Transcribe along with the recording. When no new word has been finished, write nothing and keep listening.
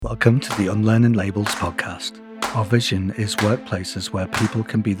Welcome to the Unlearning Labels podcast. Our vision is workplaces where people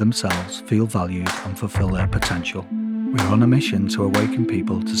can be themselves, feel valued, and fulfill their potential. We're on a mission to awaken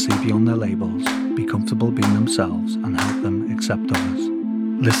people to see beyond their labels, be comfortable being themselves, and help them accept others.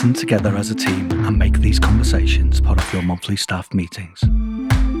 Listen together as a team and make these conversations part of your monthly staff meetings.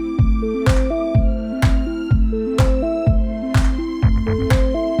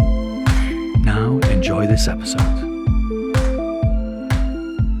 Now, enjoy this episode.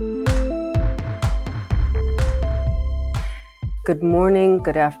 Good morning,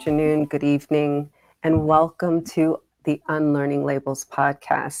 good afternoon, good evening, and welcome to the Unlearning Labels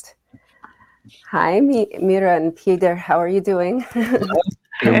podcast. Hi, Mira and Peter. How are you doing?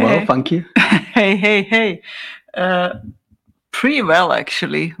 Doing well, thank you. Hey. Pretty well,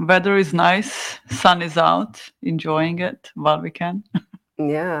 actually. Weather is nice. Sun is out. Enjoying it while we can.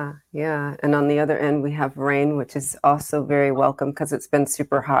 Yeah. And on the other end, we have rain, which is also very welcome because it's been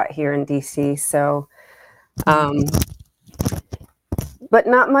super hot here in DC. So, but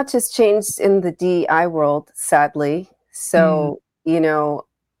not much has changed in the DEI world, sadly. So, what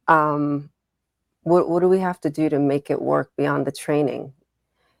do we have to do to make it work beyond the training?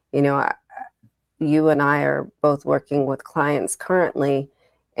 You and I are both working with clients currently,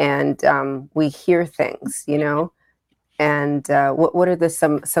 and we hear things, and what are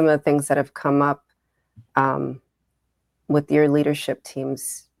some of the things that have come up with your leadership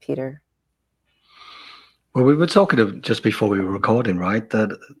teams, Peter? Well, we were talking just before we were recording, right?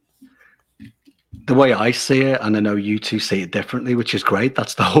 That the way I see it, and I know you two see it differently, which is great.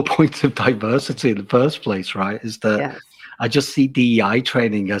 That's the whole point of diversity in the first place, right? Is that yes. I just see DEI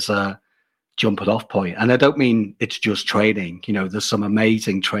training as a jumping off point. And I don't mean it's just training. There's some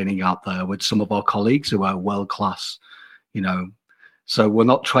amazing training out there with some of our colleagues who are world class, So we're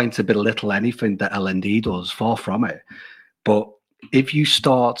not trying to belittle anything that L&D does, far from it. But if you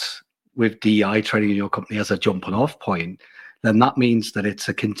start with DEI training in your company as a jumping off point, then that means that it's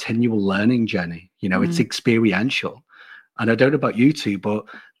a continual learning journey. It's experiential. And I don't know about you two, but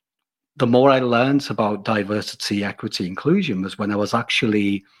the more I learned about diversity, equity, inclusion was when I was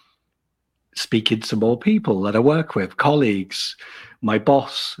actually speaking to more people that I work with, colleagues, my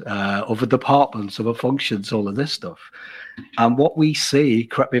boss, other departments, other functions, all of this stuff. And what we see,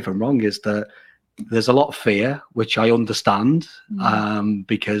 correct me if I'm wrong, is that there's a lot of fear, which I understand,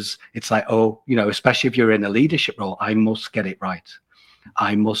 because it's like, especially if you're in a leadership role, I must get it right.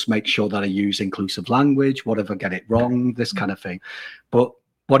 I must make sure that I use inclusive language. What if I get it wrong? This kind of thing. But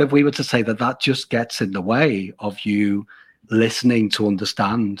what if we were to say that just gets in the way of you listening to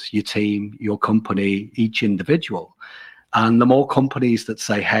understand your team, your company, each individual? And the more companies that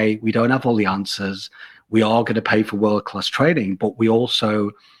say, hey, we don't have all the answers, we are going to pay for world-class training, but we're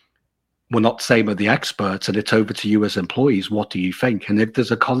not saying we're the experts and it's over to you as employees. What do you think? And if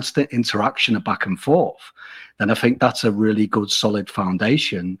there's a constant interaction of back and forth, then I think that's a really good, solid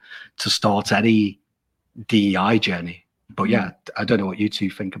foundation to start any DEI journey. But yeah, I don't know what you two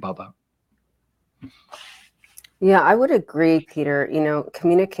think about that. Yeah, I would agree, Peter.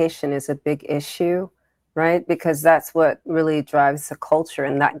 Communication is a big issue, right? Because that's what really drives the culture,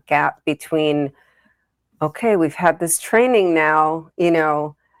 and that gap between, okay, we've had this training now,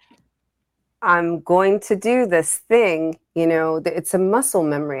 I'm going to do this thing, it's a muscle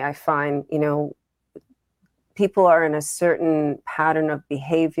memory. I find, people are in a certain pattern of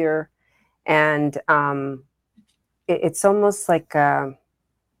behavior, and it's almost like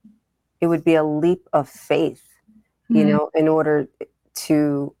it would be a leap of faith, in order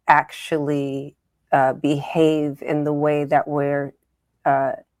to actually behave in the way that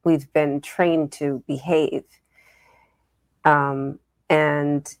we've been trained to behave.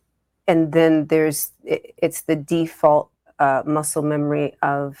 And then it's the default muscle memory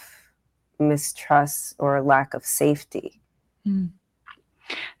of mistrust or lack of safety.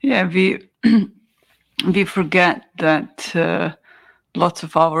 Yeah, we forget that lots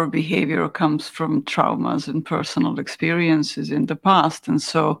of our behavior comes from traumas and personal experiences in the past. And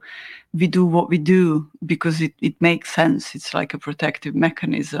so we do what we do because it makes sense. It's like a protective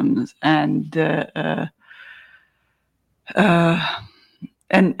mechanism. And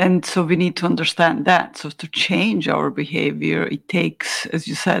so we need to understand that. So to change our behavior, it takes, as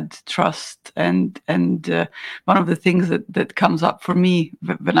you said, trust. And one of the things that comes up for me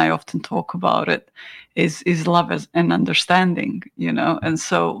when I often talk about it is love and understanding, And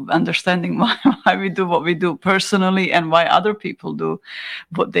so understanding why we do what we do personally and why other people do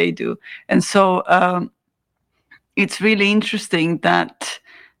what they do. And so it's really interesting that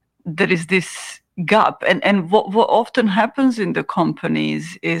there is this gap, and what often happens in the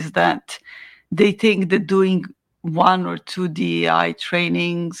companies is that they think that doing one or two DEI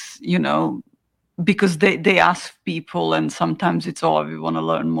trainings, because they ask people, and sometimes it's, oh, we want to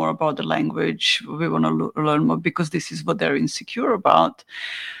learn more about the language, we want to learn more because this is what they're insecure about.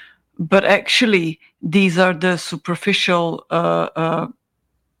 But actually, these are the superficial, what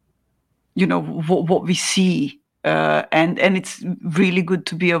we see. And it's really good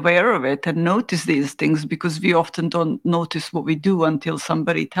to be aware of it and notice these things, because we often don't notice what we do until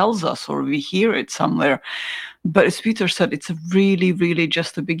somebody tells us or we hear it somewhere. But as Peter said, it's really, really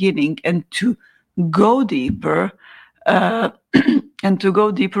just the beginning. And to go deeper, we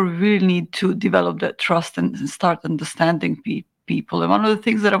really need to develop that trust and start understanding people. And one of the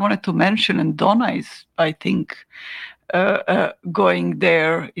things that I wanted to mention, and Donna is, I think, going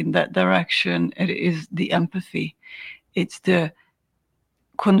there in that direction, it is the empathy. It's the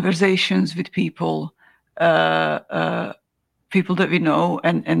conversations with people, people that we know,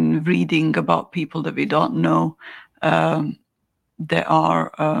 and reading about people that we don't know. They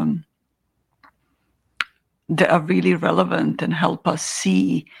are really relevant and help us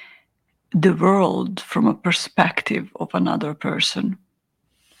see the world from a perspective of another person.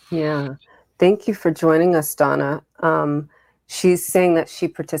 Yeah. Thank you for joining us, Donna. She's saying that she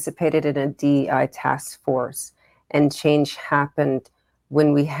participated in a DEI task force, and change happened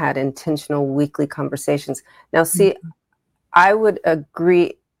when we had intentional weekly conversations. Now, see, I would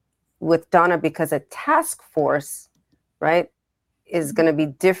agree with Donna, because a task force, right, is going to be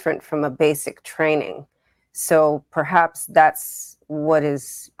different from a basic training. So perhaps that's what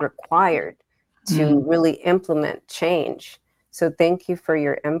is required to really implement change. So thank you for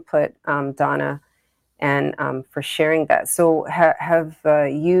your input, Donna, and for sharing that. So have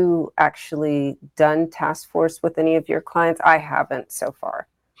you actually done task force with any of your clients? I haven't so far.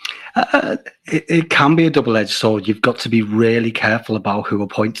 It can be a double-edged sword. You've got to be really careful about who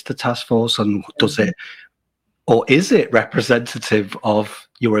appoints the task force, and does it, or is it representative of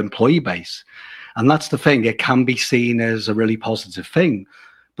your employee base? And that's the thing. It can be seen as a really positive thing,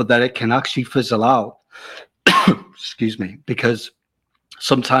 but then it can actually fizzle out. Excuse me, because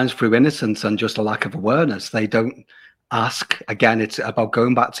sometimes through innocence and just a lack of awareness, they don't ask. Again, it's about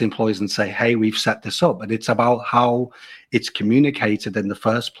going back to employees and say, hey, we've set this up. And it's about how it's communicated in the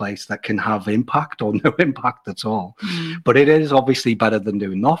first place that can have impact or no impact at all. But it is obviously better than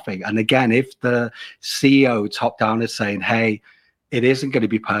doing nothing. And again, if the CEO top down is saying, hey, it isn't going to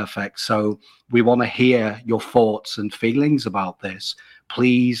be perfect, so we want to hear your thoughts and feelings about this,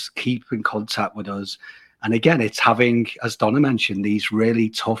 please keep in contact with us. And again, it's having, as Donna mentioned, these really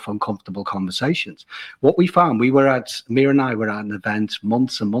tough, uncomfortable conversations. What we found, Mira and I were at an event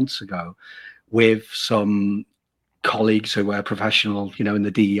months and months ago with some colleagues who were professional, in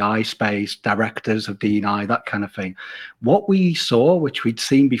the DEI space, directors of DEI, that kind of thing. What we saw, which we'd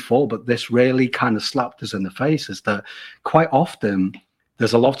seen before, but this really kind of slapped us in the face, is that quite often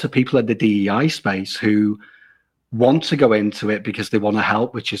there's a lot of people in the DEI space who want to go into it because they want to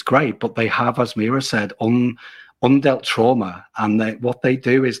help, which is great, but they have, as Mira said, undealt trauma, and what they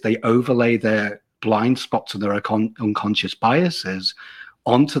do is they overlay their blind spots and their unconscious biases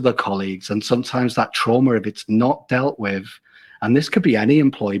onto the colleagues. And sometimes that trauma, if it's not dealt with, and this could be any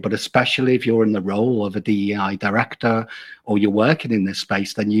employee, but especially if you're in the role of a DEI director or you're working in this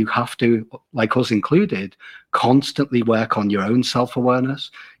space, then you have to, like us included, constantly work on your own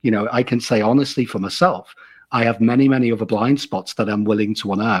self-awareness. I can say honestly for myself, I have many, many other blind spots that I'm willing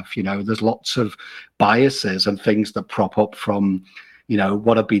to unearth. There's lots of biases and things that prop up from,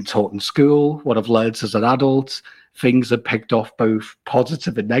 what I've been taught in school, what I've learned as an adult, things I've picked off both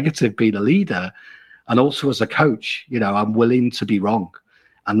positive and negative being a leader, and also as a coach. I'm willing to be wrong.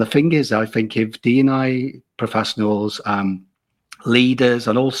 And the thing is, I think if D&I professionals, leaders,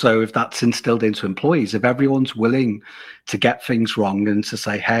 and also if that's instilled into employees, if everyone's willing to get things wrong and to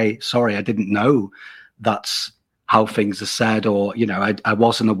say, hey, sorry, I didn't know that's how things are said, or I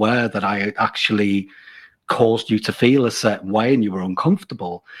wasn't aware that I actually caused you to feel a certain way and you were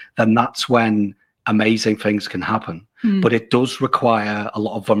uncomfortable, then that's when amazing things can happen. But it does require a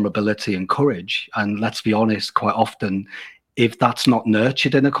lot of vulnerability and courage. And let's be honest, quite often, if that's not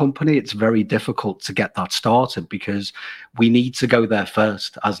nurtured in a company, it's very difficult to get that started, because we need to go there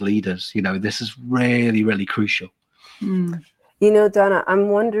first as leaders. This is really, really crucial. Donna, I'm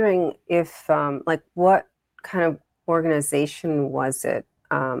wondering if, what kind of organization was it?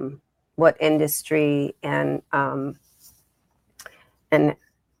 What industry? And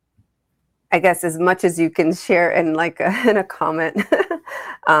I guess as much as you can share in in a comment,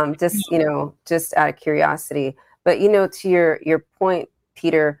 just out of curiosity. But to your point,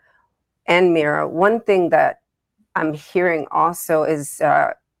 Peter and Mira, one thing that I'm hearing also is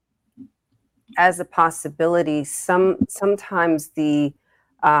as a possibility. Sometimes the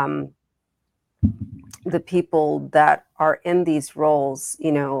people that are in these roles,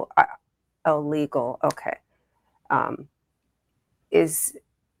 legal, okay, is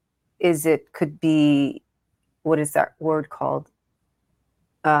it could be, what is that word called?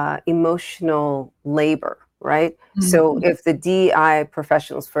 Emotional labor, right? So if the DI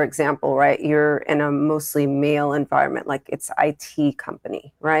professionals, for example, right, you're in a mostly male environment, like it's IT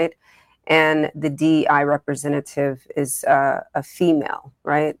company, right? And the DI representative is a female,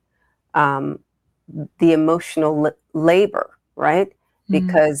 right? The emotional labor, right?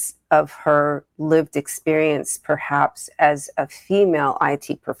 Because of her lived experience, perhaps as a female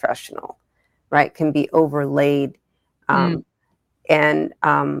IT professional, right, can be overlaid. And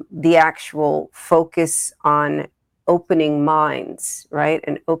the actual focus on opening minds, right,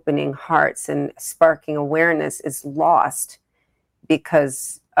 and opening hearts and sparking awareness is lost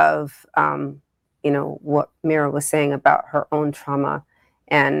because of, what Mira was saying about her own trauma,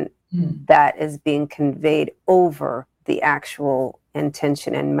 and that is being conveyed over the actual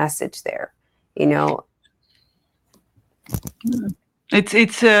intention and message there. It's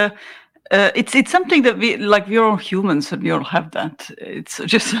something that we're all humans and we all have that. It's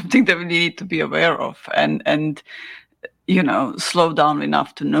just something that we need to be aware of and slow down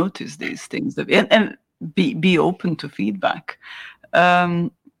enough to notice these things and be open to feedback. But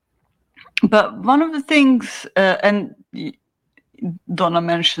one of the things, and Donna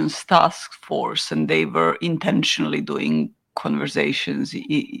mentions task force, and they were intentionally doing conversations,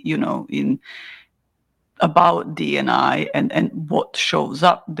 about D&I and what shows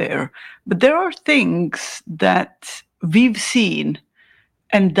up there. But there are things that we've seen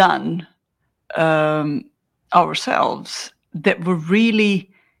and done ourselves that were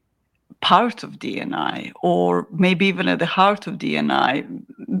really part of D&I, or maybe even at the heart of D&I.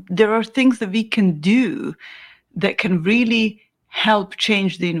 There are things that we can do that can really help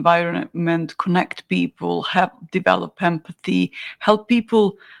change the environment, connect people, help develop empathy, help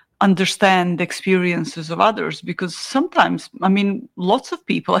people understand the experiences of others. Because sometimes, lots of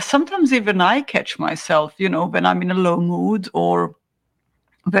people, sometimes even I catch myself, when I'm in a low mood or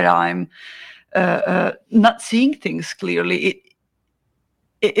when I'm not seeing things clearly.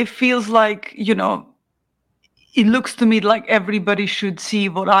 It feels like, it looks to me like everybody should see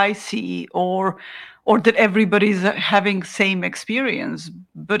what I see, or that everybody's having same experience,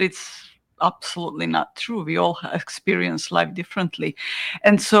 but it's absolutely not true. We all experience life differently.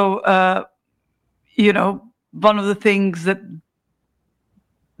 And so, one of the things that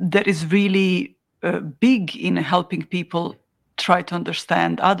is really big in helping people try to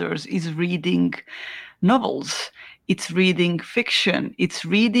understand others is reading novels. It's reading fiction. It's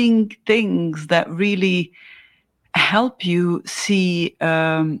reading things that really help you see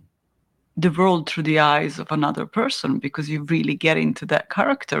the world through the eyes of another person, because you really get into that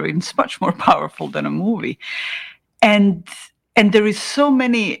character. It's much more powerful than a movie. And there is so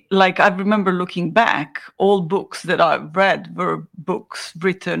many, like, I remember looking back, all books that I've read were books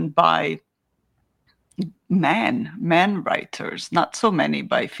written by men writers, not so many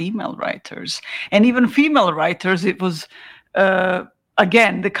by female writers. And even female writers, it was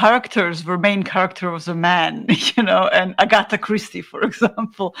again, the main character was a man, and Agatha Christie, for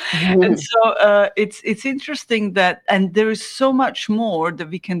example. And so it's interesting that, and there is so much more that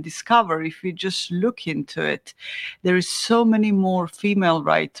we can discover if we just look into it. There is so many more female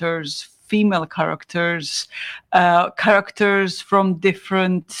writers, female characters, characters from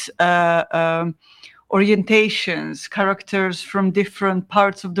different orientations, characters from different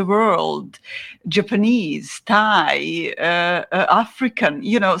parts of the world, Japanese, Thai, African,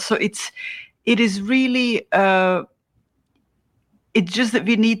 so it is really, it's just that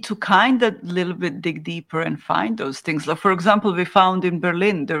we need to kind of a little bit dig deeper and find those things. Like, for example, we found in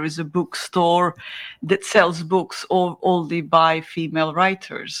Berlin, there is a bookstore that sells books only by female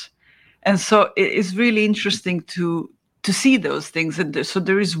writers. And so it is really interesting to see those things. And so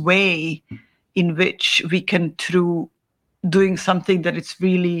there is way in which we can, through doing something that is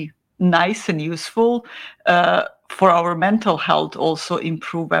really nice and useful for our mental health, also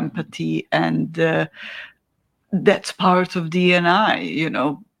improve empathy. And that's part of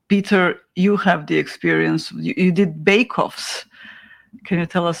D&I. Peter, you have the experience. You did bake-offs. Can you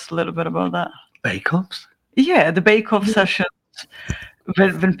tell us a little bit about that? Bake-offs? Yeah, the bake-off sessions.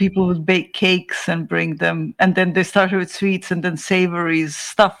 When people would bake cakes and bring them, and then they started with sweets and then savories,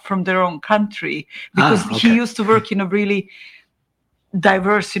 stuff from their own country, because he used to work in a really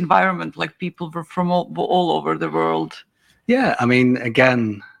diverse environment, like people were from all over the world. Yeah,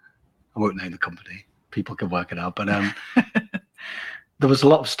 again, I won't name the company. People can work it out, but there was a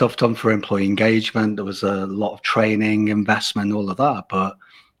lot of stuff done for employee engagement. There was a lot of training, investment, all of that, but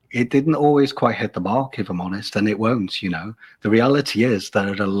it didn't always quite hit the mark, if I'm honest, and it won't, you know. The reality is that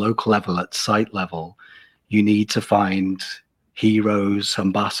at a local level, at site level, you need to find heroes,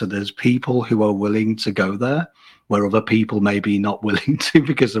 ambassadors, people who are willing to go there where other people may be not willing to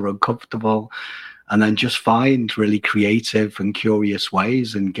because they're uncomfortable, and then just find really creative and curious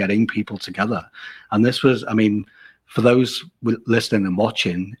ways in getting people together. And this was, I mean, for those listening and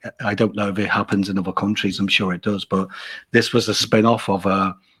watching, I don't know if it happens in other countries, I'm sure it does, but this was a spin-off of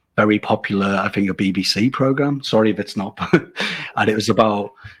a very popular, I think, a BBC program. Sorry if it's not. And it was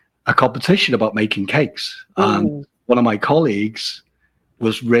about a competition about making cakes. And one of my colleagues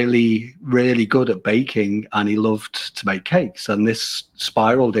was really, really good at baking, and he loved to make cakes. And this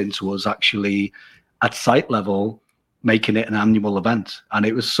spiraled into us actually at site level making it an annual event. And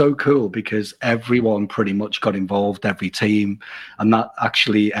it was so cool because everyone pretty much got involved, every team, and that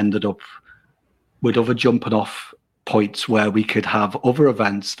actually ended up with other jumping off points where we could have other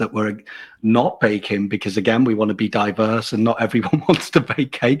events that were not baking, because again, we want to be diverse and not everyone wants to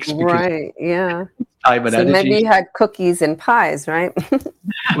bake cakes. Right, yeah. Time and so energy. Maybe you had cookies and pies, right?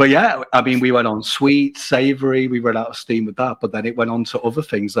 Well, yeah, I mean, we went on sweet, savory, we ran out of steam with that, but then it went on to other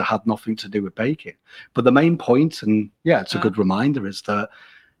things that had nothing to do with baking. But the main point, and yeah, it's a good reminder, is that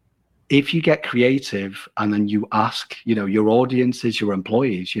if you get creative and then you ask, you know, your audience is your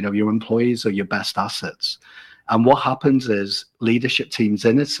employees, you know, your employees are your best assets. And what happens is leadership teams,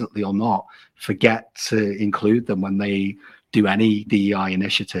 innocently or not, forget to include them when they do any DEI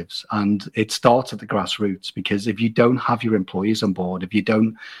initiatives. And it starts at the grassroots, because if you don't have your employees on board, if you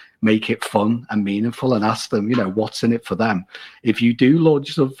don't make it fun and meaningful and ask them, you know, what's in it for them, if you do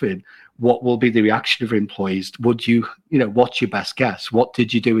launch something, what will be the reaction of your employees? Would you, you know, what's your best guess? What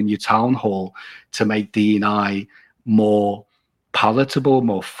did you do in your town hall to make DEI more palatable,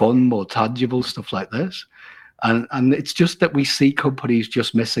 more fun, more tangible, stuff like this? And it's just that we see companies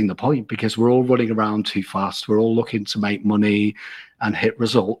just missing the point, because we're all running around too fast. We're all looking to make money and hit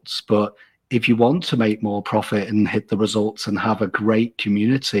results. But if you want to make more profit and hit the results and have a great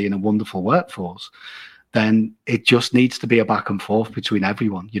community and a wonderful workforce, then it just needs to be a back and forth between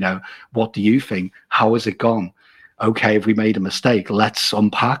everyone. You know, what do you think? How has it gone? Okay, if we made a mistake, let's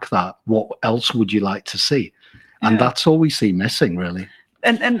unpack that. What else would you like to see? And that's all we see missing, really.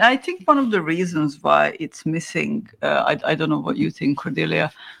 And I think one of the reasons why it's missing, I don't know what you think,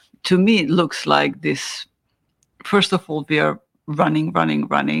 Cordelia. To me, it looks like this. First of all, we are running,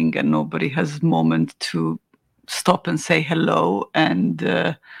 and nobody has a moment to stop and say hello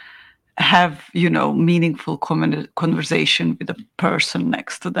and have, you know, meaningful conversation with the person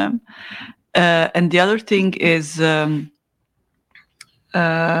next to them. And the other thing is,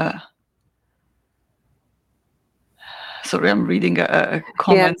 sorry, I'm reading a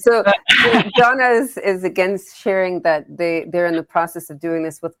comment. Yeah, so Donna is against sharing that they're in the process of doing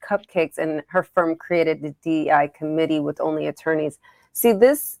this with cupcakes, and her firm created the DEI committee with only attorneys. See,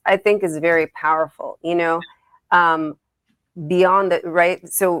 this I think is very powerful, you know, beyond it, right?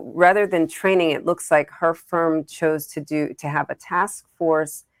 So rather than training, it looks like her firm chose to have a task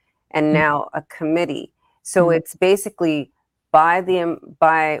force and now a committee. So it's basically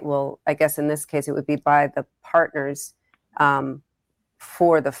well, I guess in this case, it would be by the partners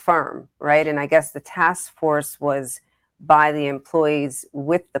for the firm, right? And I guess the task force was by the employees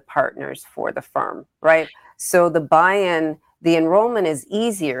with the partners for the firm, right? So the buy-in, the enrollment is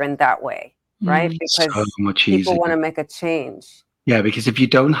easier in that way, right? Because so much people easier. want to make a change. Yeah, because if you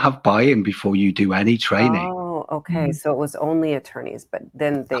don't have buy-in before you do any training. Oh, okay. So it was only attorneys, but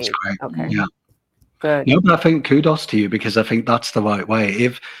then they, That's great. okay. Yeah. Good. No, but I think kudos to you, because I think that's the right way.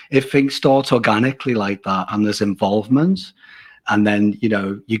 If things start organically like that and there's involvement, and then, you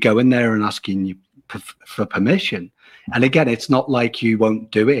know, you go in there and asking you for permission. And again, it's not like you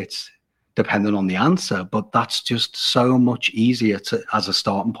won't do it depending on the answer, but that's just so much easier as a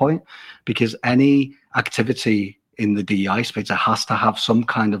starting point, because any activity in the DEI space, it has to have some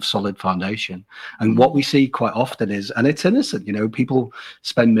kind of solid foundation. And what we see quite often is, and it's innocent, you know, people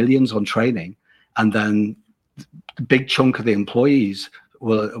spend millions on training, and then the big chunk of the employees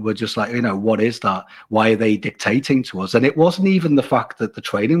were just like, you know, what is that? Why are they dictating to us? And it wasn't even the fact that the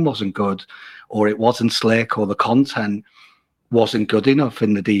training wasn't good, or it wasn't slick, or the content wasn't good enough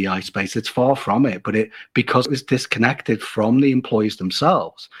in the DEI space. It's far from it, but because it was disconnected from the employees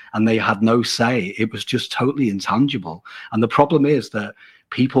themselves and they had no say, it was just totally intangible. And the problem is that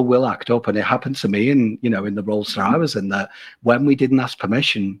people will act up. And it happened to me in, in the roles that I was in, that when we didn't ask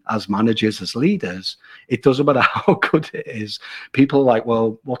permission as managers, as leaders, it doesn't matter how good it is. People are like,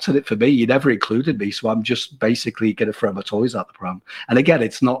 well, what's in it for me? You never included me. So I'm just basically going to throw my toys at the pram. And again,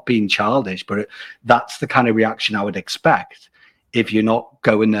 it's not being childish, but that's the kind of reaction I would expect if you're not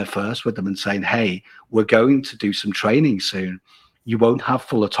going there first with them and saying, hey, we're going to do some training soon. You won't have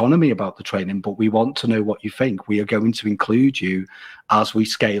full autonomy about the training, but we want to know what you think. We are going to include you as we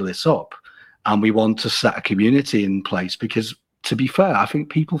scale this up. And we want to set a community in place because, to be fair, I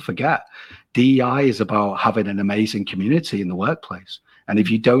think people forget DEI is about having an amazing community in the workplace. And if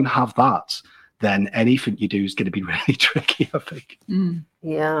you don't have that, then anything you do is going to be really tricky, I think.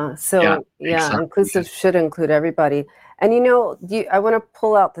 Yeah. So, exactly. inclusive should include everybody. And, I want to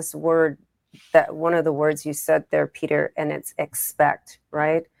pull out this word, that one of the words you said there, Peter, and it's expect,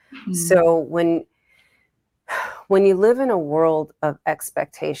 right? So when you live in a world of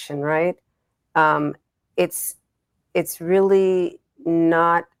expectation, right, it's really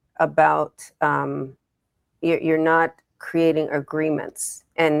not about, you're not creating agreements,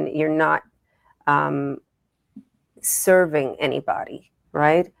 and you're not serving anybody,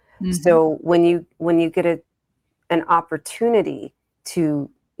 right? So when you get an opportunity to,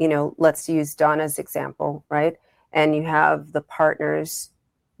 let's use Donna's example, right? And you have the partners,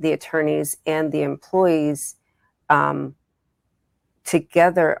 the attorneys, and the employees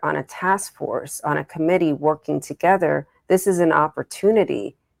together on a task force, on a committee, working together. This is an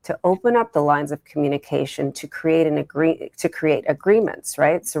opportunity to open up the lines of communication, to create agreements,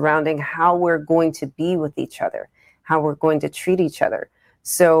 right, surrounding how we're going to be with each other, how we're going to treat each other.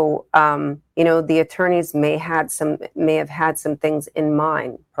 So, the attorneys may have had some things in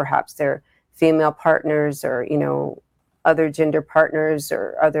mind. Perhaps they're female partners, or, other gender partners,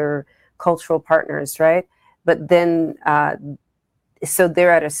 or other cultural partners, right? But then, so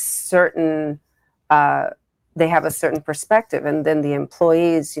they're at a certain, they have a certain perspective. And then the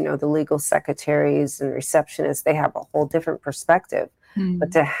employees, the legal secretaries and receptionists, they have a whole different perspective.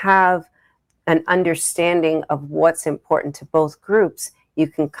 But to have an understanding of what's important to both groups, you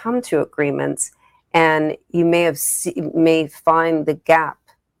can come to agreements, and you may find the gap,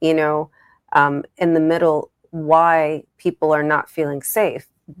 in the middle, why people are not feeling safe.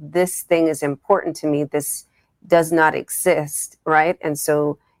 This thing is important to me. This does not exist, right? And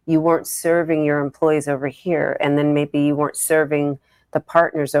so you weren't serving your employees over here, and then maybe you weren't serving the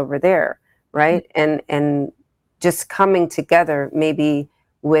partners over there, right? And just coming together, maybe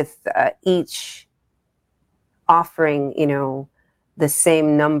with each offering, the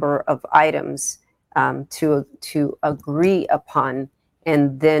same number of items to agree upon,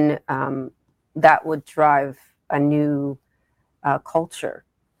 and then that would drive a new culture.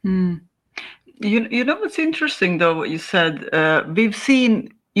 What's interesting, though, what you said, we've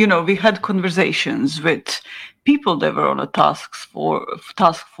seen, we had conversations with people that were on a task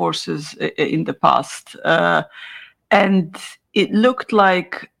forces in the past, and it looked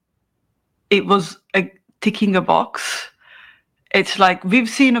like it was ticking a box. It's like, we've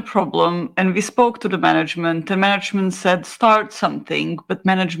seen a problem and we spoke to the management, and management said, start something, but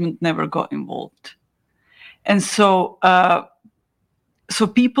management never got involved. And so, so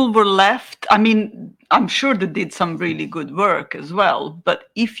people were left. I mean, I'm sure they did some really good work as well, but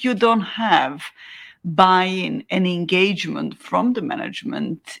if you don't have buy-in and engagement from the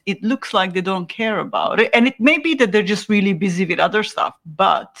management, it looks like they don't care about it. And it may be that they're just really busy with other stuff,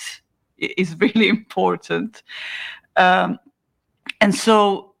 but it is really important. And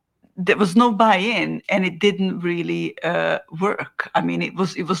so there was no buy-in, and it didn't really work. I mean, it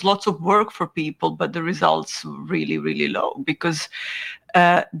was lots of work for people, but the results were really, really low, because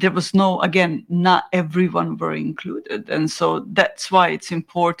there was not everyone were included. And so that's why it's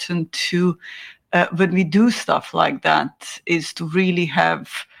important to, when we do stuff like that, is to really have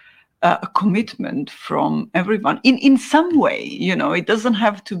a commitment from everyone in some way. It doesn't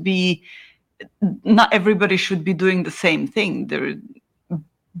have to be, not everybody should be doing the same thing.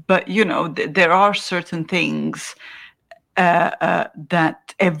 But there are certain things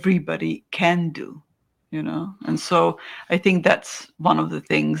that everybody can do, and so I think that's one of the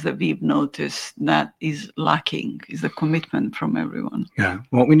things that we've noticed that is lacking, is the commitment from everyone. Yeah,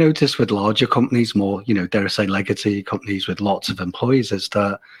 what we notice with larger companies, more, dare I say legacy companies with lots of employees, is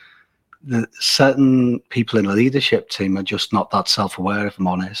that the certain people in the leadership team are just not that self-aware, if I'm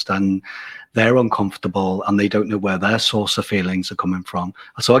honest, and they're uncomfortable, and they don't know where their source of feelings are coming from.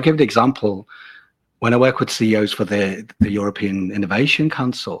 So I'll give an example. When I work with CEOs for the European Innovation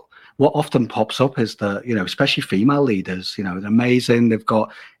Council, what often pops up is that, especially female leaders, they're amazing, they've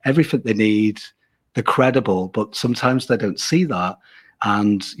got everything they need, they're credible, but sometimes they don't see that.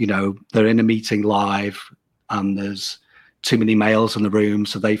 and they're in a meeting live and there's too many males in the room,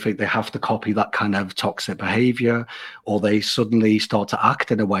 so they think they have to copy that kind of toxic behavior, or they suddenly start to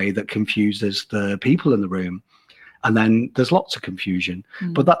act in a way that confuses the people in the room. And then there's lots of confusion.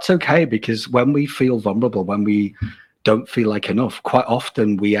 But that's okay, because when we feel vulnerable, when we don't feel like enough, quite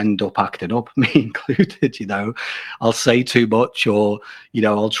often we end up acting up, me included. I'll say too much, or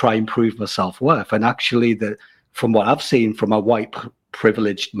I'll try and prove my self-worth. And actually, from what I've seen from a white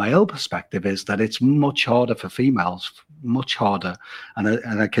privileged male perspective, is that it's much harder for females, much harder.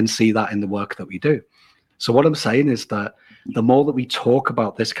 And I can see that in the work that we do. So what I'm saying is that the more that we talk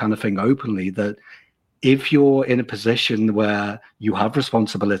about this kind of thing openly, that if you're in a position where you have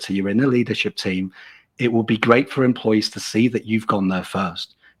responsibility, you're in a leadership team, it will be great for employees to see that you've gone there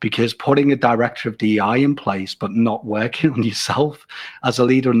first. Because putting a director of DEI in place, but not working on yourself as a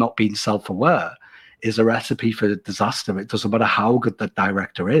leader and not being self-aware, is a recipe for disaster. It doesn't matter how good that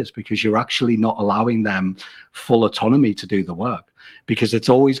director is, because you're actually not allowing them full autonomy to do the work, because it's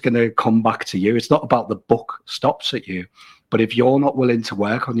always going to come back to you. It's not about the buck stops at you, but if you're not willing to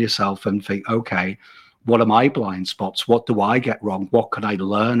work on yourself and think, okay, what are my blind spots? What do I get wrong? What can I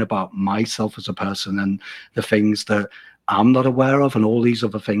learn about myself as a person and the things that I'm not aware of and all these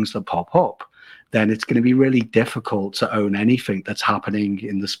other things that pop up? Then it's going to be really difficult to own anything that's happening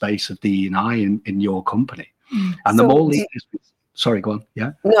in the space of DE&I in your company. And the more leaders... Sorry, go on.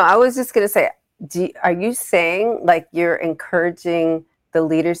 Yeah. No, I was just going to say, are you saying like you're encouraging the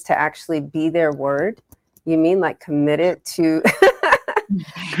leaders to actually be their word? You mean like committed to...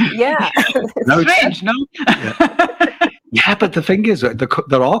 Yeah. No, strange, no? Yeah, but the thing is,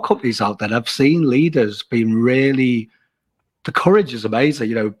 there are companies out there. I've seen leaders being really... The courage is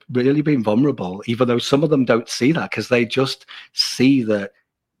amazing, really being vulnerable, even though some of them don't see that, because they just see that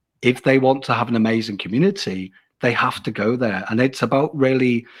if they want to have an amazing community, they have to go there. And it's about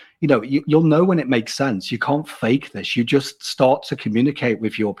really, you'll know when it makes sense. You can't fake this. You just start to communicate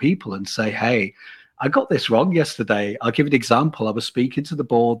with your people and say, hey, I got this wrong yesterday. I'll give you an example. I was speaking to the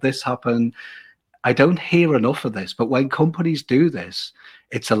board. This happened. I don't hear enough of this, but when companies do this,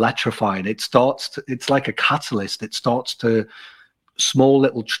 it's electrifying. It's like a catalyst. It starts to, small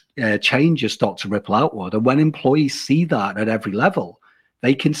little changes start to ripple outward. And when employees see that at every level,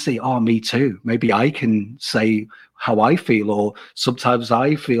 they can see, oh, me too. Maybe I can say how I feel, or sometimes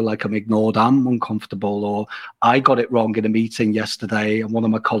I feel like I'm ignored, I'm uncomfortable, or I got it wrong in a meeting yesterday and one of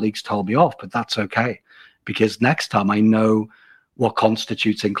my colleagues told me off, but that's okay, because next time I know what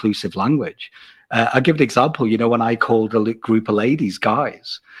constitutes inclusive language. I'll give an example, when I called a group of ladies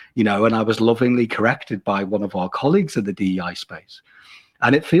guys, and I was lovingly corrected by one of our colleagues in the DEI space.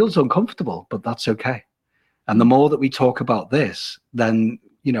 And it feels uncomfortable, but that's okay. And the more that we talk about this, then,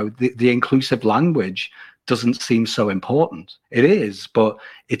 the inclusive language doesn't seem so important. It is, but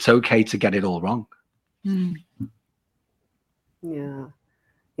it's okay to get it all wrong. Yeah.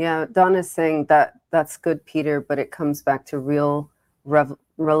 Yeah. Donna's saying that's good, Peter, but it comes back to real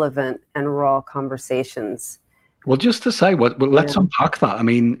relevant and raw conversations. Well, just to say, let's unpack that. I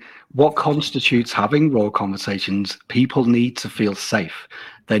mean, what constitutes having raw conversations? People need to feel safe.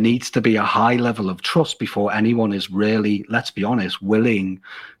 There needs to be a high level of trust before anyone is really, let's be honest, willing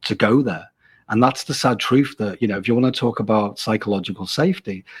to go there. And that's the sad truth that, if you want to talk about psychological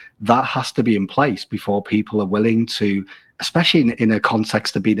safety, that has to be in place before people are willing to, especially in a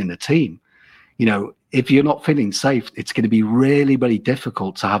context of being in a team. If you're not feeling safe, it's going to be really, really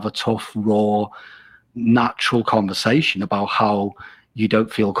difficult to have a tough, raw, natural conversation about how you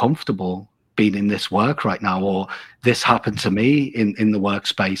don't feel comfortable being in this work right now, or this happened to me in the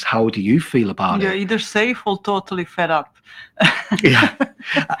workspace. How do you feel about it? You're either safe or totally fed up. Yeah.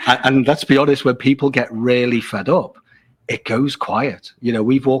 And let's be honest, when people get really fed up, it goes quiet.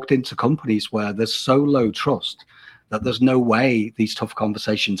 We've walked into companies where there's so low trust that there's no way these tough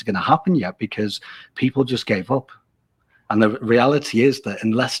conversations are going to happen yet, because people just gave up. And the reality is that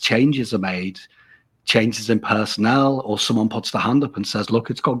unless changes are made, changes in personnel, or someone puts their hand up and says, look,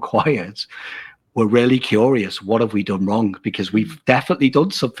 it's gone quiet, we're really curious, what have we done wrong? Because we've definitely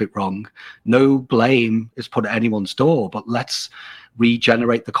done something wrong. No blame is put at anyone's door, but let's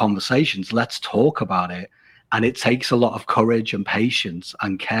regenerate the conversations. Let's talk about it. And it takes a lot of courage and patience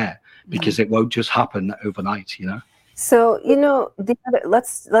and care, because it won't just happen overnight, So,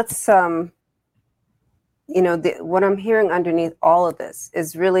 what I'm hearing underneath all of this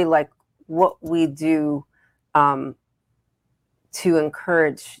is really like what we do to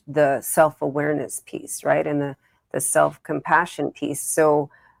encourage the self-awareness piece, right? And the self-compassion piece. So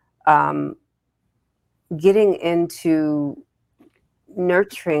getting into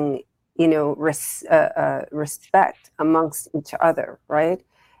nurturing, respect amongst each other, right?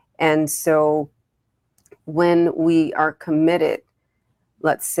 And so when we are committed,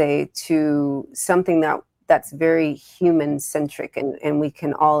 let's say, to something that's very human centric and we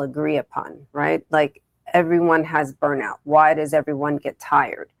can all agree upon, right? Like everyone has burnout. Why does everyone get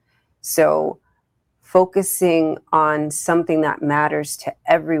tired? So focusing on something that matters to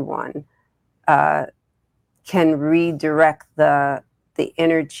everyone can redirect the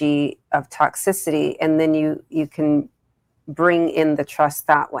energy of toxicity, and then you can bring in the trust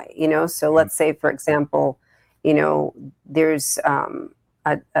that way. So let's say, for example, there's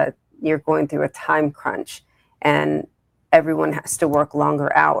you're going through a time crunch and everyone has to work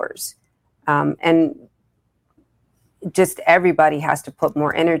longer hours, and just everybody has to put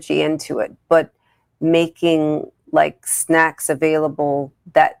more energy into it, but making like snacks available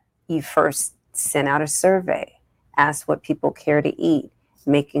that you first send out a survey, ask what people care to eat,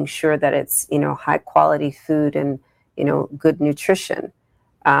 making sure that it's high quality food and good nutrition,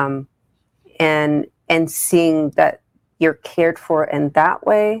 and seeing that you're cared for in that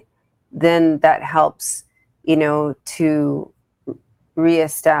way, then that helps to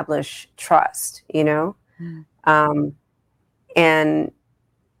reestablish trust. And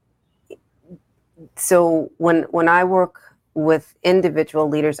so when I work with individual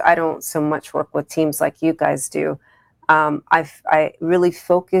leaders, I don't so much work with teams like you guys do. I really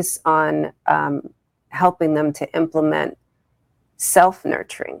focus on helping them to implement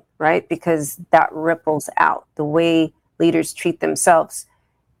self-nurturing, right? Because that ripples out the way leaders treat themselves.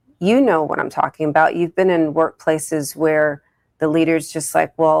 You know what I'm talking about. You've been in workplaces where the leader's just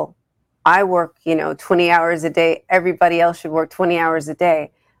like, well, I work 20 hours a day. Everybody else should work 20 hours a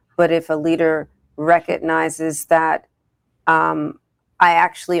day. But if a leader recognizes that I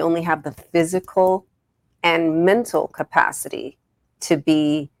actually only have the physical and mental capacity to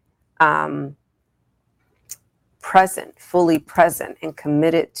be fully present and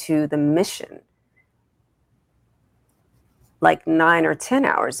committed to the mission, like 9 or 10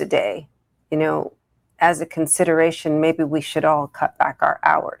 hours a day, as a consideration, maybe we should all cut back our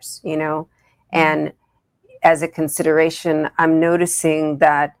hours, and as a consideration, I'm noticing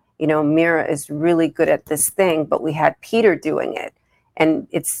that, Mira is really good at this thing, but we had Peter doing it. And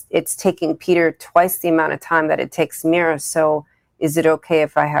it's taking Peter twice the amount of time that it takes Mira. So is it okay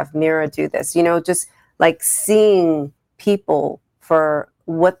if I have Mira do this? Just like seeing people for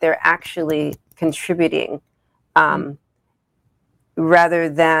what they're actually contributing, rather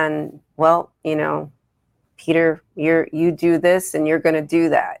than, well, Peter, you do this and you're going to do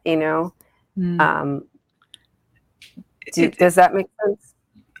that, does that make sense?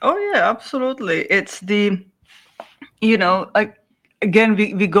 Oh yeah, absolutely. It's the, again,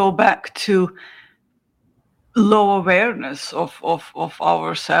 we go back to low awareness of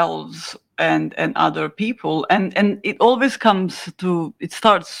ourselves and other people, and it always it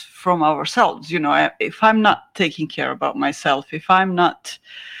starts from ourselves. If I'm not taking care about myself, if I'm not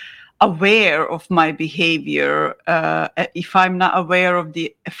aware of my behavior, if I'm not aware of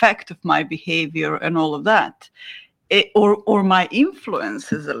the effect of my behavior and all of that, or my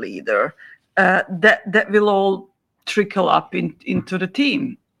influence as a leader, that will all trickle up into the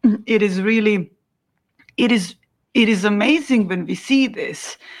team. It is amazing when we see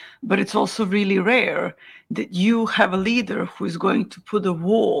this, but it's also really rare that you have a leader who is going to put a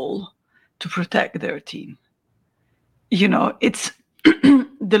wall to protect their team. It's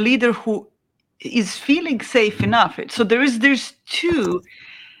the leader who is feeling safe enough. So there is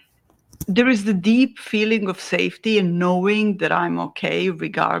the deep feeling of safety and knowing that I'm okay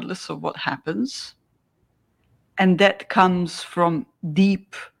regardless of what happens. And that comes from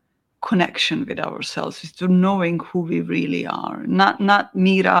deep connection with ourselves, is to knowing who we really are. Not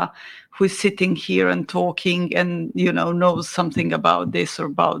Mira, who is sitting here and talking and, knows something about this or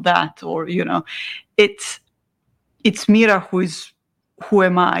about that, or, it's Mira who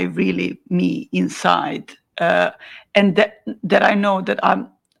am I really, me inside, and that I know that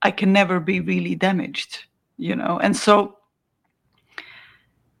I can never be really damaged, And so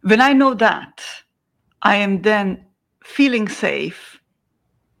when I know that, I am then feeling safe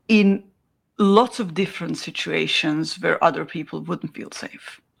in lots of different situations where other people wouldn't feel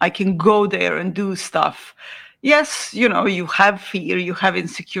safe. I can go there and do stuff. Yes, you have fear, you have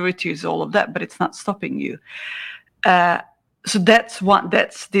insecurities, all of that, but it's not stopping you. So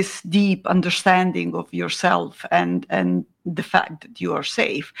that's this deep understanding of yourself and the fact that you are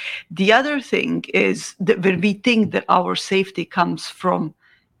safe. The other thing is that when we think that our safety comes from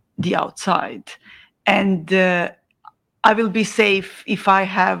the outside, and I will be safe if I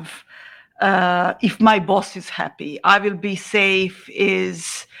have, if my boss is happy. I will be safe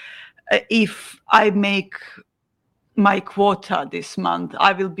if I make my quota this month,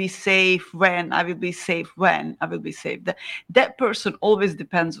 I will be safe when, I will be safe when, I will be safe. That person always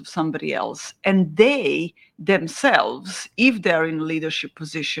depends on somebody else. And they themselves, if they're in a leadership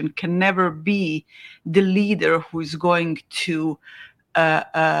position, can never be the leader who is going to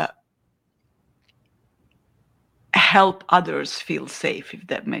help others feel safe, if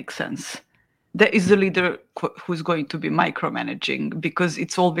that makes sense. There is the leader who's going to be micromanaging because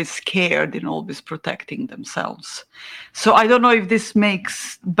it's always scared and always protecting themselves. So I don't know if this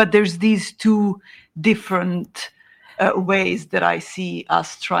makes, but there's these two different ways that I see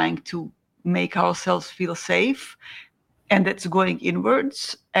us trying to make ourselves feel safe, and that's going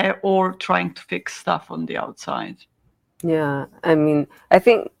inwards or trying to fix stuff on the outside. Yeah, I mean, I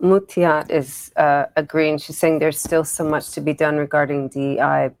think Mutiat is agreeing. She's saying there's still so much to be done regarding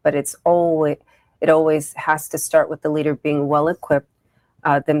DEI, but it always has to start with the leader being well equipped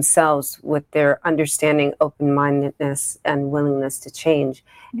themselves with their understanding, open-mindedness, and willingness to change.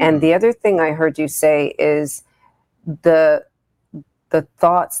 Mm-hmm. And the other thing I heard you say is the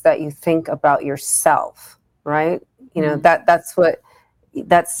thoughts that you think about yourself, right? You know, that's what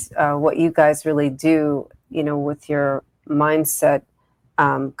you guys really do, you know, with your mindset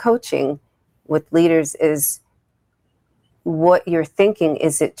coaching with leaders, is what you're thinking.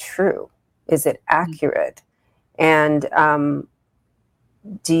 Is it true? Is it accurate? And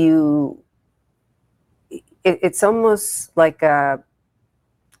do you, it's almost like a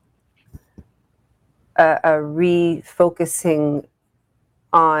refocusing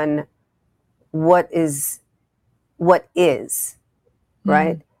on what is,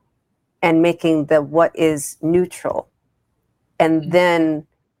 right? And making the what is neutral, and then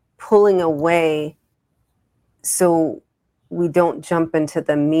pulling away so we don't jump into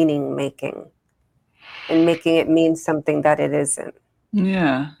the meaning making and making it mean something that it isn't.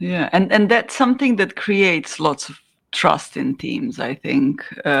 Yeah. And that's something that creates lots of trust in teams, I think.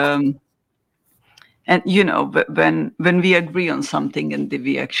 And, you know, when we agree on something and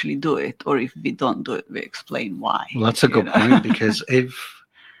we actually do it, or if we don't do it, we explain why. Well, that's a good point, because if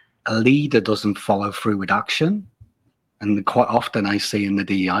a leader doesn't follow through with action, and quite often I see in the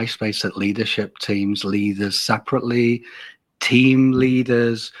DEI space that leadership teams, leaders separately, team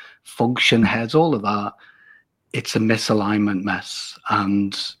leaders, function heads, all of that, it's a misalignment mess.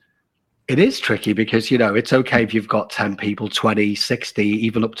 And it is tricky because, you know, it's okay if you've got 10 people, 20, 60,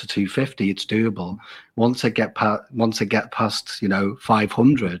 even up to 250, it's doable. Once it get past, you know,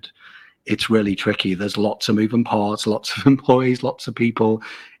 500, it's really tricky. There's lots of moving parts, lots of employees, lots of people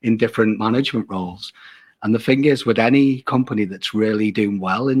in different management roles. And the thing is, with any company that's really doing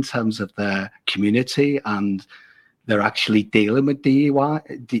well in terms of their community and they're actually dealing with DEI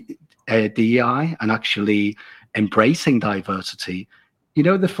and actually embracing diversity, you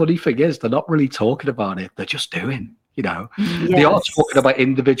know, the funny thing is they're not really talking about it. They're just doing, you know, They are talking about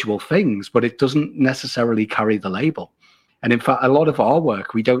individual things, but it doesn't necessarily carry the label. And in fact, a lot of our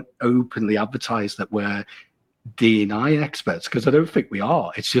work, we don't openly advertise that we're D&I experts, because I don't think we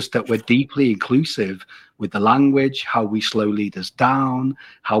are. It's just that we're deeply inclusive with the language, how we slow leaders down,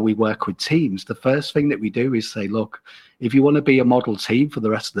 how we work with teams. The first thing that we do is say, look, if you want to be a model team for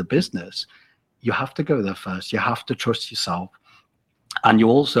the rest of the business, you have to go there first. You have to trust yourself. And you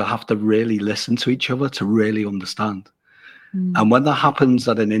also have to really listen to each other to really understand. And when that happens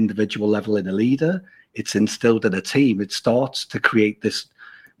at an individual level in a leader, it's instilled in a team. It starts to create this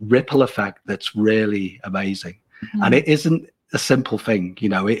ripple effect that's really amazing. And it isn't a simple thing, you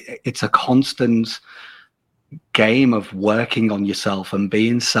know, it's a constant game of working on yourself and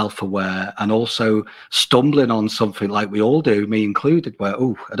being self-aware, and also stumbling on something like we all do, me included, where,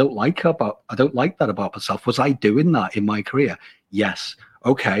 oh, I don't like that about myself. Was I doing that in my career? Yes.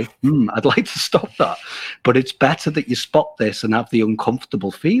 Okay. I'd like to stop that. But it's better that you spot this and have the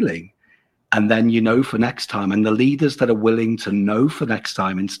uncomfortable feeling, and then you know for next time. And the leaders that are willing to know for next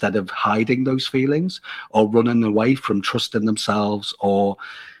time, instead of hiding those feelings or running away from trusting themselves, or,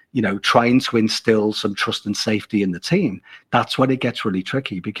 you know, trying to instill some trust and safety in the team, that's when it gets really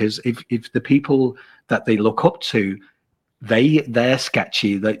tricky. Because if the people that they look up to, they're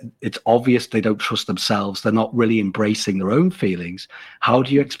sketchy, that it's obvious they don't trust themselves, they're not really embracing their own feelings, how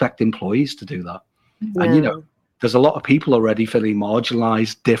do you expect employees to do that? Yeah. And, you know, there's a lot of people already feeling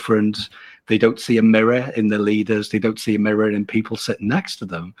marginalized, different. They don't see a mirror in the leaders. They don't see a mirror in people sitting next to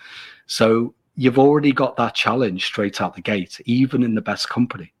them. So you've already got that challenge straight out the gate, even in the best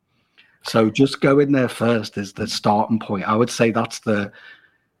company. So just go in there first is the starting point. I would say that's the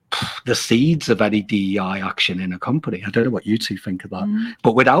seeds of any DEI action in a company. I don't know what you two think of that.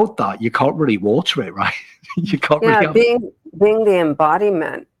 But without that, you can't really water it, right? You can't really being the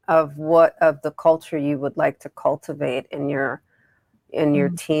embodiment of the culture you would like to cultivate in your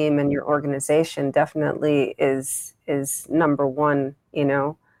team and your organization definitely is number one, you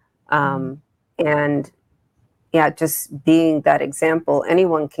know. And yeah, just being that example.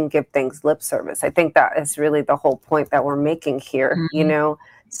 Anyone can give things lip service. I think that is really the whole point that we're making here. You know,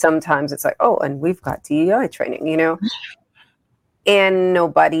 sometimes it's like, oh, and we've got DEI training, you know, and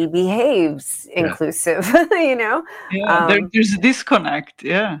nobody behaves inclusive, you know. There's a disconnect.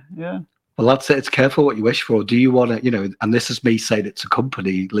 Yeah. Well, that's it. It's careful what you wish for. Do you want to, you know, and this is me saying it to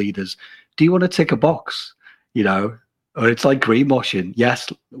company leaders, do you want to tick a box, you know, or it's like greenwashing?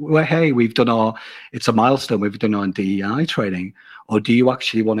 Yes, well, hey, it's a milestone, we've done our DEI training. Or do you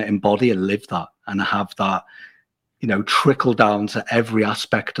actually want to embody and live that and have that, you know, trickle down to every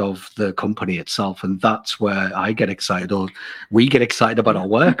aspect of the company itself? And that's where I get excited, or we get excited about our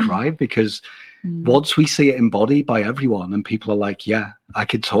work, right? Because once we see it embodied by everyone and people are like, yeah, I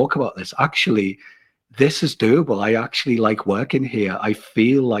can talk about this. Actually, this is doable. I actually like working here. I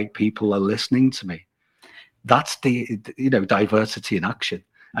feel like people are listening to me. That's the, you know, diversity in action.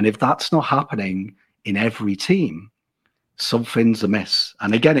 And if that's not happening in every team, something's amiss.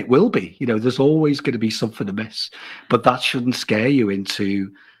 And again, it will be, you know, there's always going to be something amiss, but that shouldn't scare you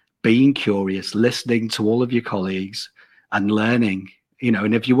into being curious, listening to all of your colleagues and learning, you know.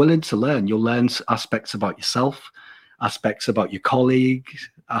 And if you're willing to learn, you'll learn aspects about yourself, aspects about your colleagues,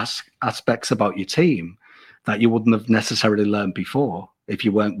 aspects about your team that you wouldn't have necessarily learned before if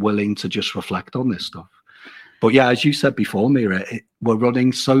you weren't willing to just reflect on this stuff. But yeah, as you said before, Mira, we're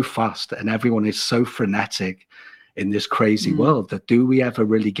running so fast and everyone is so frenetic in this crazy world that do we ever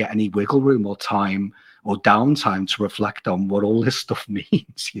really get any wiggle room or time or downtime to reflect on what all this stuff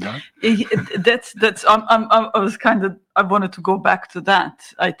means, you know? I wanted to go back to that.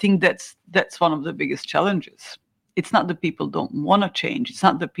 I think that's one of the biggest challenges. It's not that people don't want to change. It's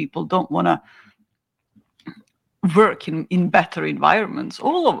not that people don't want to work in better environments.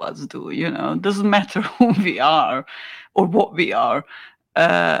 All of us do, you know. It doesn't matter who we are or what we are.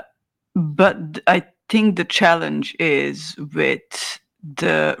 But I think the challenge is with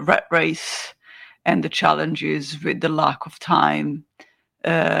the rat race and the challenges with the lack of time.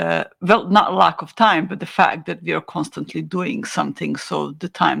 Well, not lack of time, but the fact that we are constantly doing something. So the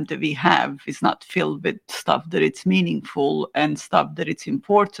time that we have is not filled with stuff that it's meaningful and stuff that it's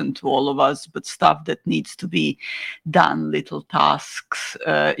important to all of us, but stuff that needs to be done, little tasks.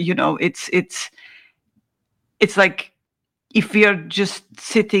 You know, it's like if we are just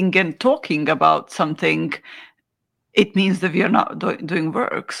sitting and talking about something, it means that we are not doing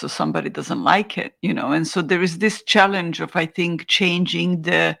work, so somebody doesn't like it, you know. And so there is this challenge of, I think, changing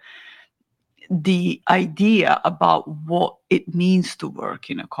the idea about what it means to work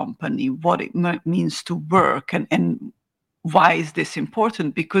in a company, what it means to work, and why is this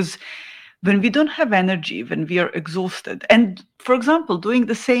important? Because when we don't have energy, when we are exhausted, and for example, doing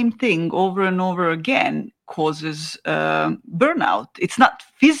the same thing over and over again causes burnout. It's not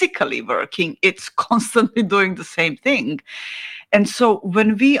physically working, it's constantly doing the same thing. And so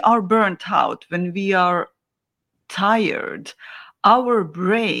when we are burnt out, when we are tired, our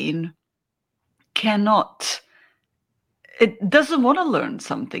brain it doesn't want to learn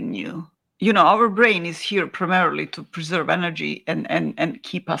something new. You know, our brain is here primarily to preserve energy and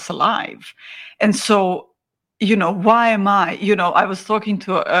keep us alive. And so, you know, why am I, you know, I was talking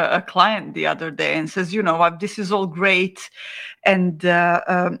to a client the other day and says, you know, this is all great. And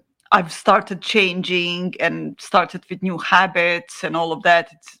I've started changing and started with new habits and all of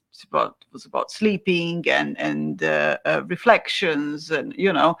that. It was about sleeping and reflections and,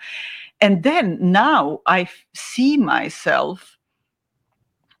 you know, and then now I see myself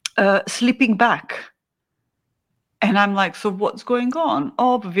slipping back. And I'm like, so what's going on?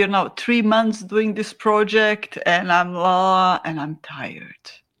 Oh, but we're now 3 months doing this project and I'm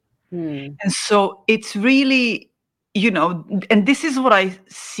tired. And so it's really, you know, and this is what I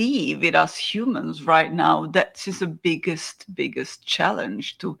see with us humans right now. That is the biggest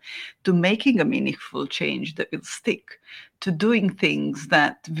challenge to making a meaningful change that will stick, to doing things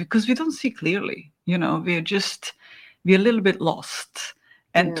that, because we don't see clearly, you know, we're a little bit lost.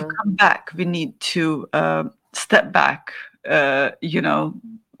 And to come back, we need to step back, you know,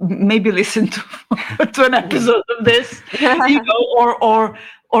 maybe listen to an episode of this, you know,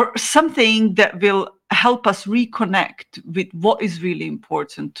 or something that will help us reconnect with what is really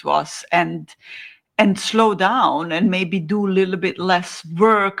important to us and slow down and maybe do a little bit less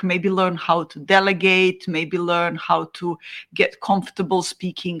work, maybe learn how to delegate, maybe learn how to get comfortable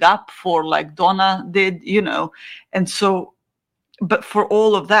speaking up for, like Donna did, you know. And so, but for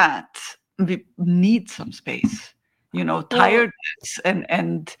all of that, we need some space. tiredness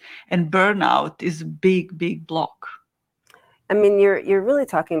and burnout is a big block. I mean, you're really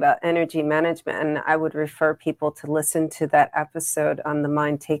talking about energy management, and I would refer people to listen to that episode on the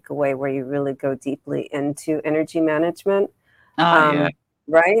Mind Takeaway where you really go deeply into energy management. Yeah.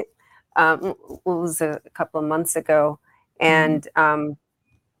 Right? It was a couple of months ago, and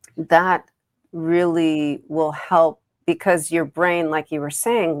that really will help, because your brain, like you were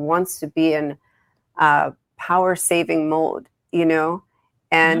saying, wants to be in power saving mode,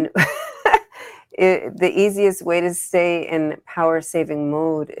 and the easiest way to stay in power saving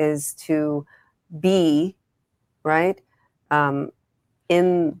mode is to be right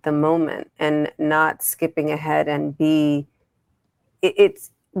in the moment and not skipping ahead, and be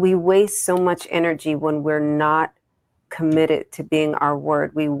we waste so much energy when we're not committed to being our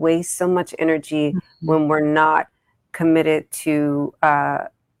word. We waste so much energy when we're not committed to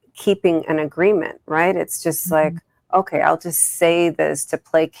keeping an agreement, right? It's just like, okay, I'll just say this to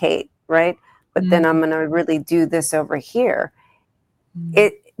placate, right? But then I'm going to really do this over here.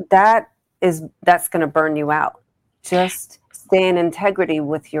 That's going to burn you out. Just stay in integrity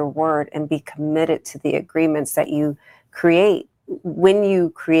with your word and be committed to the agreements that you create. When you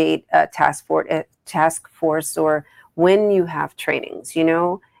create a task force, or when you have trainings,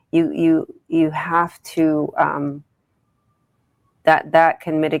 you have to, that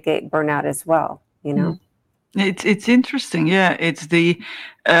can mitigate burnout as well, It's interesting. Yeah. It's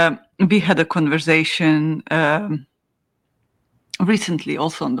we had a conversation recently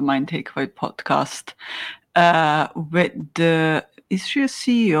also on the Mind Takeaway podcast with is she a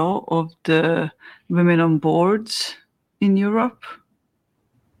CEO of the Women on Boards in Europe?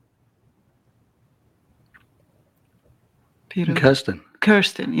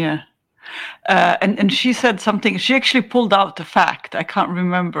 Kirsten, yeah. And she said something. She actually pulled out a fact. I can't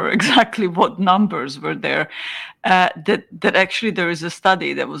remember exactly what numbers were there. That actually there is a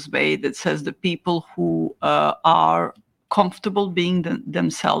study that was made that says the people who are comfortable being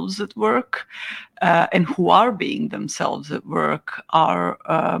themselves at work and who are being themselves at work are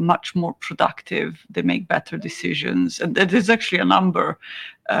much more productive. They make better decisions, and that is actually a number.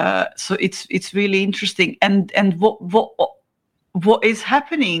 So it's really interesting. And what is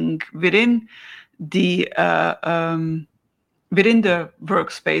happening within the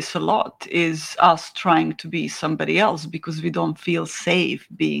workspace a lot is us trying to be somebody else because we don't feel safe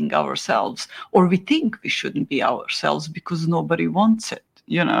being ourselves, or we think we shouldn't be ourselves because nobody wants it,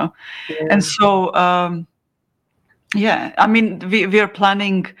 Yeah. And so, I mean, we are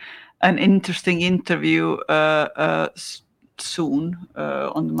planning an interesting interview soon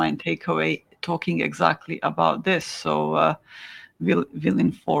on the Mind Takeaway, talking exactly about this. So we'll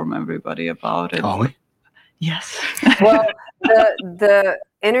inform everybody about it. Are we? Yes. Well, the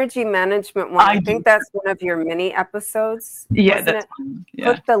energy management one, I think that's one of your mini episodes. Yeah, that's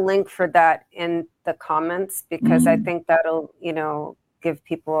Put the link for that in the comments, because I think that'll, give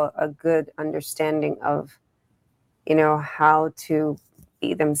people a good understanding of, how to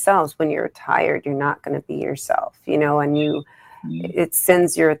be themselves. When you're tired, you're not going to be yourself, and it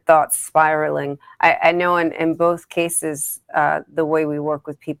sends your thoughts spiraling. I know in both cases, the way we work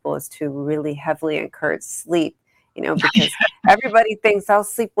with people is to really heavily encourage sleep, because everybody thinks I'll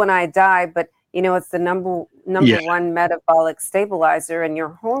sleep when I die, but it's the number one metabolic stabilizer, and your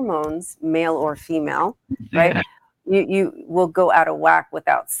hormones, male or female, right? Yeah. You will go out of whack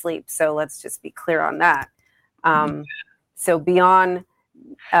without sleep. So let's just be clear on that. So beyond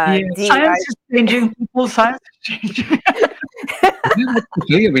science is changing, people, science is changing.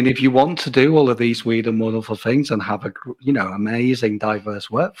 I mean, if you want to do all of these weird and wonderful things and have a amazing diverse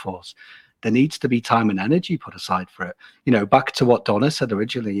workforce, there needs to be time and energy put aside for it. Back to what Donna said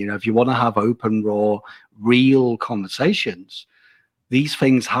originally, if you want to have open, raw, real conversations, these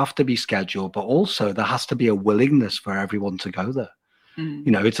things have to be scheduled, but also there has to be a willingness for everyone to go there.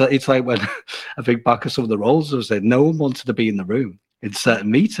 It's like when I think back of some of the roles was that no one wanted to be in the room in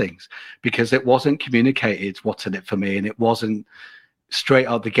certain meetings because it wasn't communicated what's in it for me, and it wasn't straight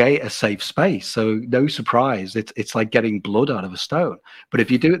out the gate a safe space. So no surprise, it's like getting blood out of a stone. But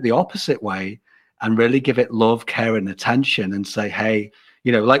if you do it the opposite way and really give it love, care, and attention, and say, hey,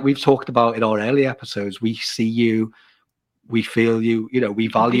 like we've talked about in our early episodes, we see you, we feel you, we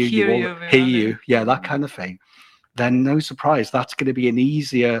value you, hear you, that kind of thing, then no surprise, that's going to be an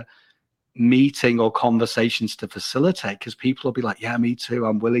easier meeting or conversations to facilitate, because people will be like, yeah, me too,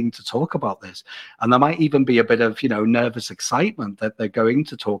 I'm willing to talk about this. And there might even be a bit of nervous excitement that they're going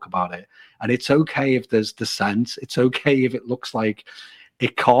to talk about it, and it's okay if there's dissent. It's okay if it looks like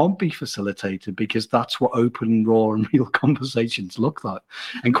it can't be facilitated, because that's what open, raw, and real conversations look like.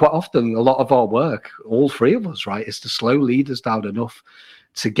 And quite often, a lot of our work, all three of us, right, is to slow leaders down enough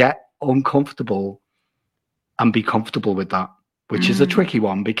to get uncomfortable and be comfortable with that, which is a tricky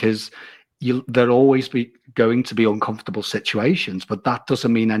one, because there'll always be going to be uncomfortable situations, but that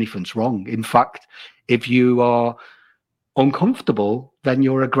doesn't mean anything's wrong. In fact, if you are uncomfortable, then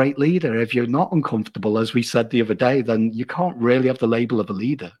you're a great leader. If you're not uncomfortable, as we said the other day, then you can't really have the label of a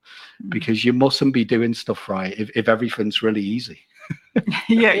leader, because you mustn't be doing stuff right if everything's really easy.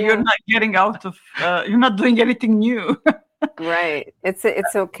 Yeah, you're not getting out of, you're not doing anything new. Right.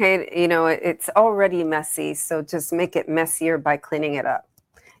 It's okay. You know, it's already messy, so just make it messier by cleaning it up.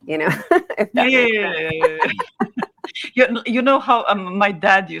 You know, if that makes sense. You know how my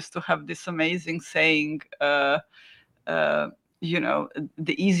dad used to have this amazing saying, you know,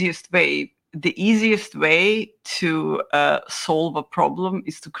 the easiest way to solve a problem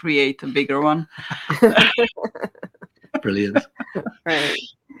is to create a bigger one. Brilliant. Right.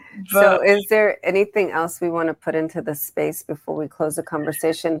 So is there anything else we want to put into the space before we close the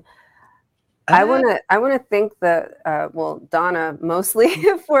conversation? I want to thank Donna mostly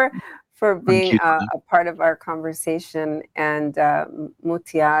for being a part of our conversation, and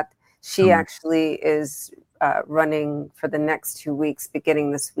Mutiat. She actually is running for the next 2 weeks,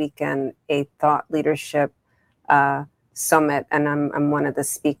 beginning this weekend, a thought leadership summit, and I'm one of the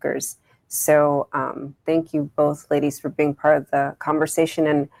speakers. So thank you both, ladies, for being part of the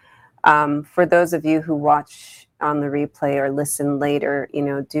conversation. And for those of you who watch on the replay or listen later, you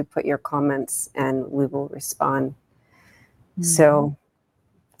know, do put your comments and we will respond. So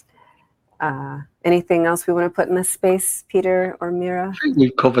anything else we want to put in this space, Peter or Mira? I think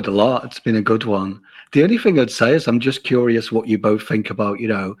we've covered a lot. It's been a good one. The only thing I'd say is I'm just curious what you both think about, you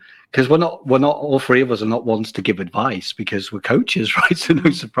know, because we're not all three of us are not ones to give advice, because we're coaches, right? So no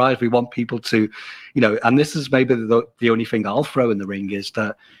surprise, we want people to, you know, and this is maybe the only thing I'll throw in the ring, is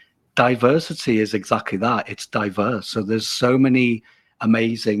that diversity is exactly that. It's diverse. So there's so many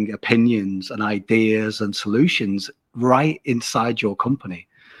amazing opinions and ideas and solutions right inside your company.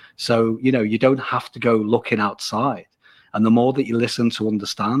 So, you know, you don't have to go looking outside. And the more that you listen to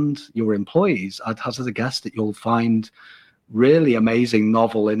understand your employees, I'd hazard a guess that you'll find really amazing,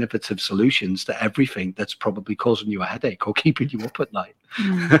 novel, innovative solutions to everything that's probably causing you a headache or keeping you up at night.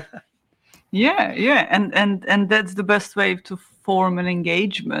 Yeah, and that's the best way to form an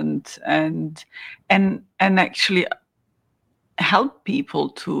engagement and actually help people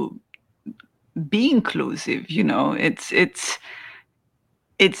to be inclusive. You know, it's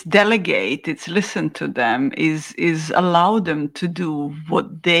delegate, it's listen to them, is allow them to do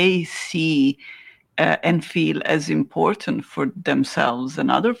what they see and feel as important for themselves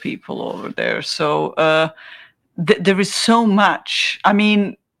and other people over there. So there is so much. I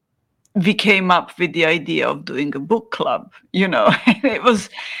mean, we came up with the idea of doing a book club, you know. It was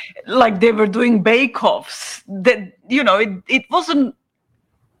like they were doing bake-offs. That, you know, it wasn't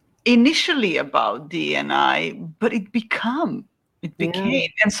initially about D&I, but it became.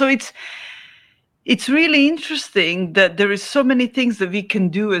 And so it's really interesting that there is so many things that we can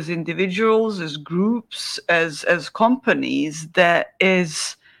do as individuals, as groups, as companies that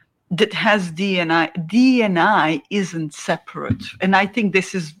has D&I. D&I isn't separate. And I think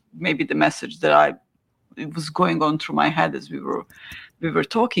this is maybe the message that it was going on through my head as we were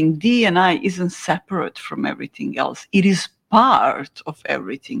talking. D&I isn't separate from everything else. It is part of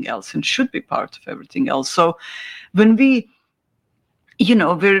everything else and should be part of everything else. So when we, you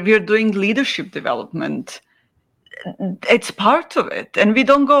know, we're doing leadership development, it's part of it. And we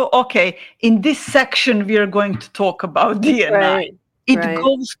don't go, okay, in this section, we are going to talk about D&I. Right. It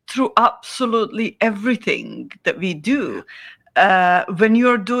goes through absolutely everything that we do. When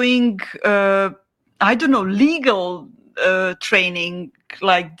you're doing, I don't know, legal training,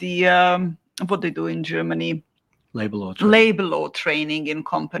 like the, what they do in Germany, labor law training in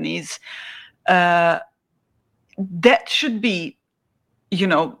companies, that should be, you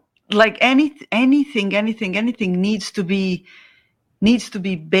know, like anything needs to be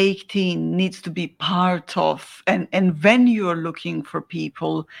baked in, needs to be part of. And when you're looking for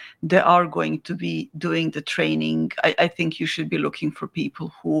people that are going to be doing the training, I think you should be looking for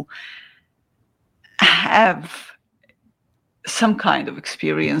people who have some kind of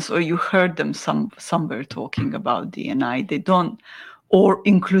experience, or you heard them somewhere talking about D&I. They don't, or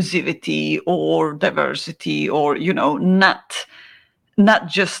inclusivity or diversity, or, you know, not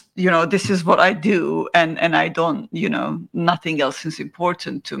just, you know, this is what I do and I don't, you know, nothing else is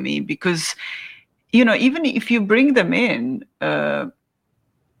important to me. Because, you know, even if you bring them in,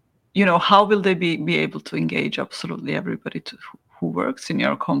 you know, how will they be able to engage absolutely everybody who works in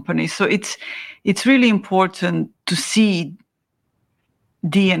your company. So it's really important to see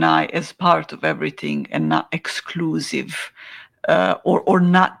D&I as part of everything and not exclusive, or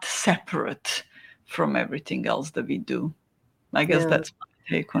not separate from everything else that we do. I guess Yeah. that's my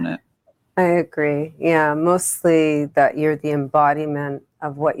take on it. I agree. Yeah, mostly that you're the embodiment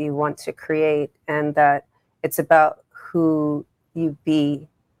of what you want to create, and that it's about who you be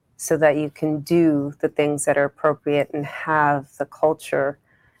so that you can do the things that are appropriate and have the culture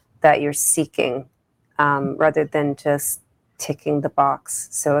that you're seeking, rather than just ticking the box.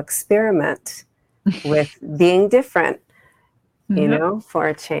 So experiment with being different, you Yeah. know, for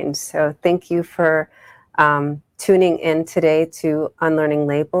a change. So thank you for tuning in today to Unlearning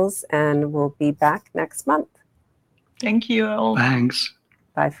Labels, and we'll be back next month. Thank you all. Thanks.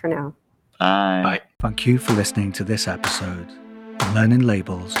 Bye for now. Bye. Bye. Thank you for listening to this episode. Learning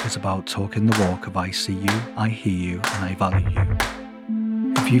Labels is about talking the walk of I see you, I hear you, and I value you.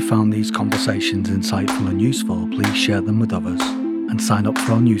 If you found these conversations insightful and useful, please share them with others and sign up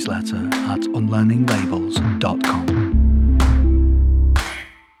for our newsletter at unlearninglabels.com.